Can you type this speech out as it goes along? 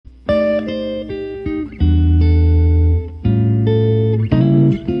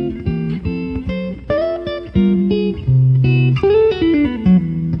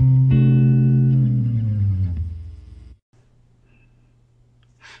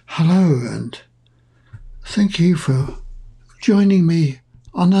Hello, and thank you for joining me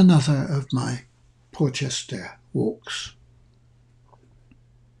on another of my Porchester walks.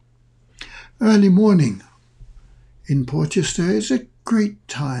 Early morning in Porchester is a great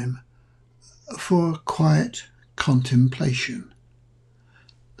time for quiet contemplation.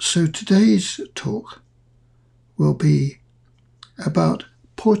 So today's talk will be about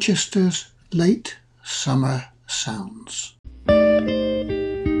Porchester's late summer sounds.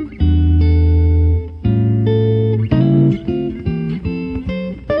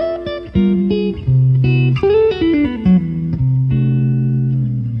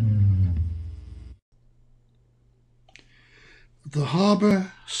 The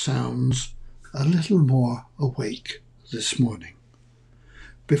harbour sounds a little more awake this morning.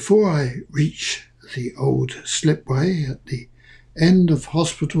 Before I reach the old slipway at the end of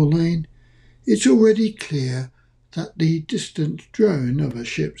Hospital Lane, it's already clear that the distant drone of a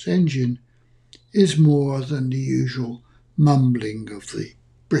ship's engine is more than the usual mumbling of the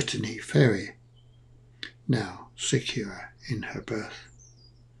Brittany ferry, now secure in her berth.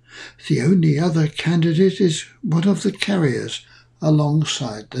 The only other candidate is one of the carriers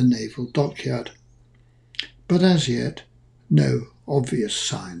alongside the naval dockyard, but as yet no obvious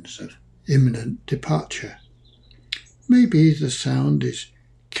signs of imminent departure. Maybe the sound is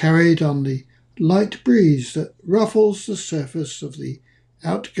carried on the light breeze that ruffles the surface of the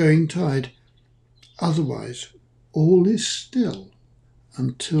outgoing tide. Otherwise, all is still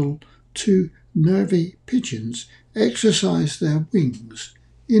until two nervy pigeons exercise their wings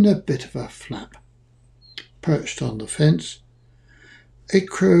in a bit of a flap. Perched on the fence, a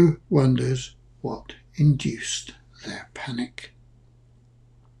crow wonders what induced their panic.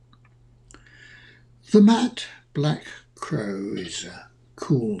 The matte black crow is a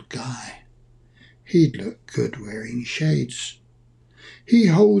cool guy. He'd look good wearing shades. He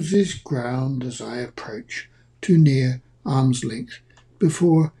holds his ground as I approach to near arm's length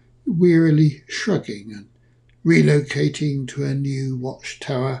before wearily shrugging and relocating to a new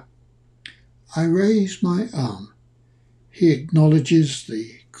watchtower. I raise my arm. He acknowledges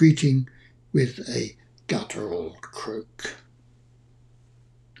the greeting with a guttural croak.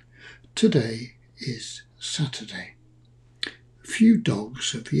 Today is Saturday. Few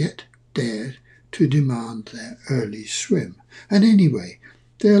dogs have yet dared to demand their early swim, and anyway,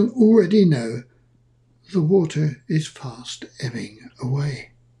 they'll already know the water is fast ebbing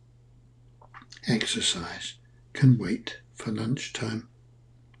away. Exercise can wait for lunchtime.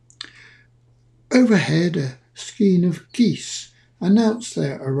 Overhead, a skein of geese announce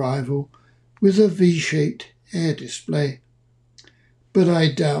their arrival with a V-shaped air display, but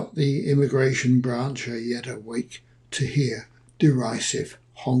I doubt the immigration branch are yet awake to hear derisive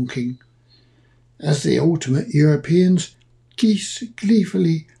honking. As the ultimate Europeans, geese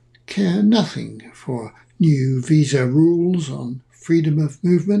gleefully care nothing for new visa rules on freedom of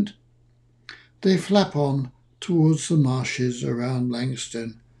movement. They flap on towards the marshes around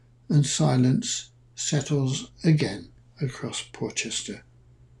Langstone, and silence settles again across Porchester.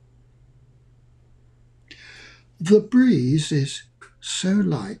 The breeze is so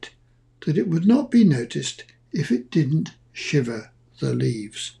light that it would not be noticed if it didn't shiver the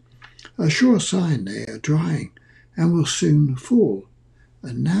leaves, a sure sign they are drying and will soon fall.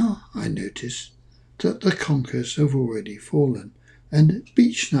 And now I notice that the conkers have already fallen, and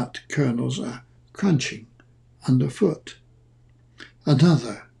beechnut kernels are crunching underfoot.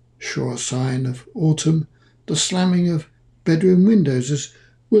 Another sure sign of autumn, the slamming of bedroom windows as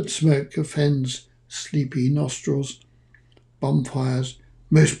wood smoke offends sleepy nostrils. Bonfires,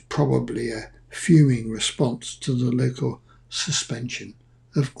 most probably a fuming response to the local suspension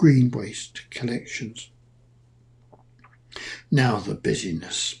of green waste collections. Now the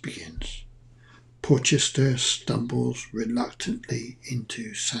busyness begins. Porchester stumbles reluctantly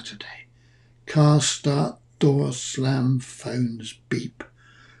into Saturday. Cars start, doors slam, phones beep,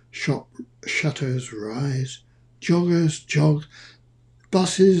 shop shutters rise, joggers jog,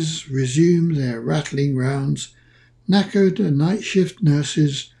 buses resume their rattling rounds, knackered night shift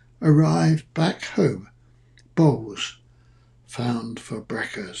nurses arrive back home, bowls found for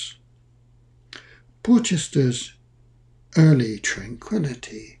breakers. Porchester's early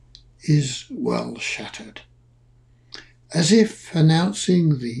tranquillity is well shattered. As if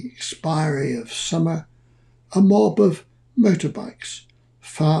announcing the expiry of summer, a mob of motorbikes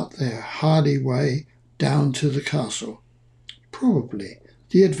fart their hardy way down to the castle, probably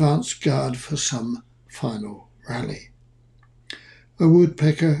the advance guard for some final rally. A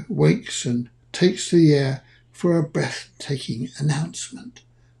woodpecker wakes and takes the air for a breathtaking announcement.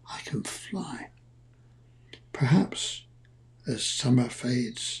 I can fly. Perhaps as summer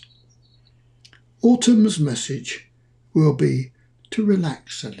fades. Autumn's message will be to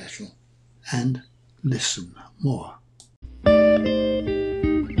relax a little and listen more.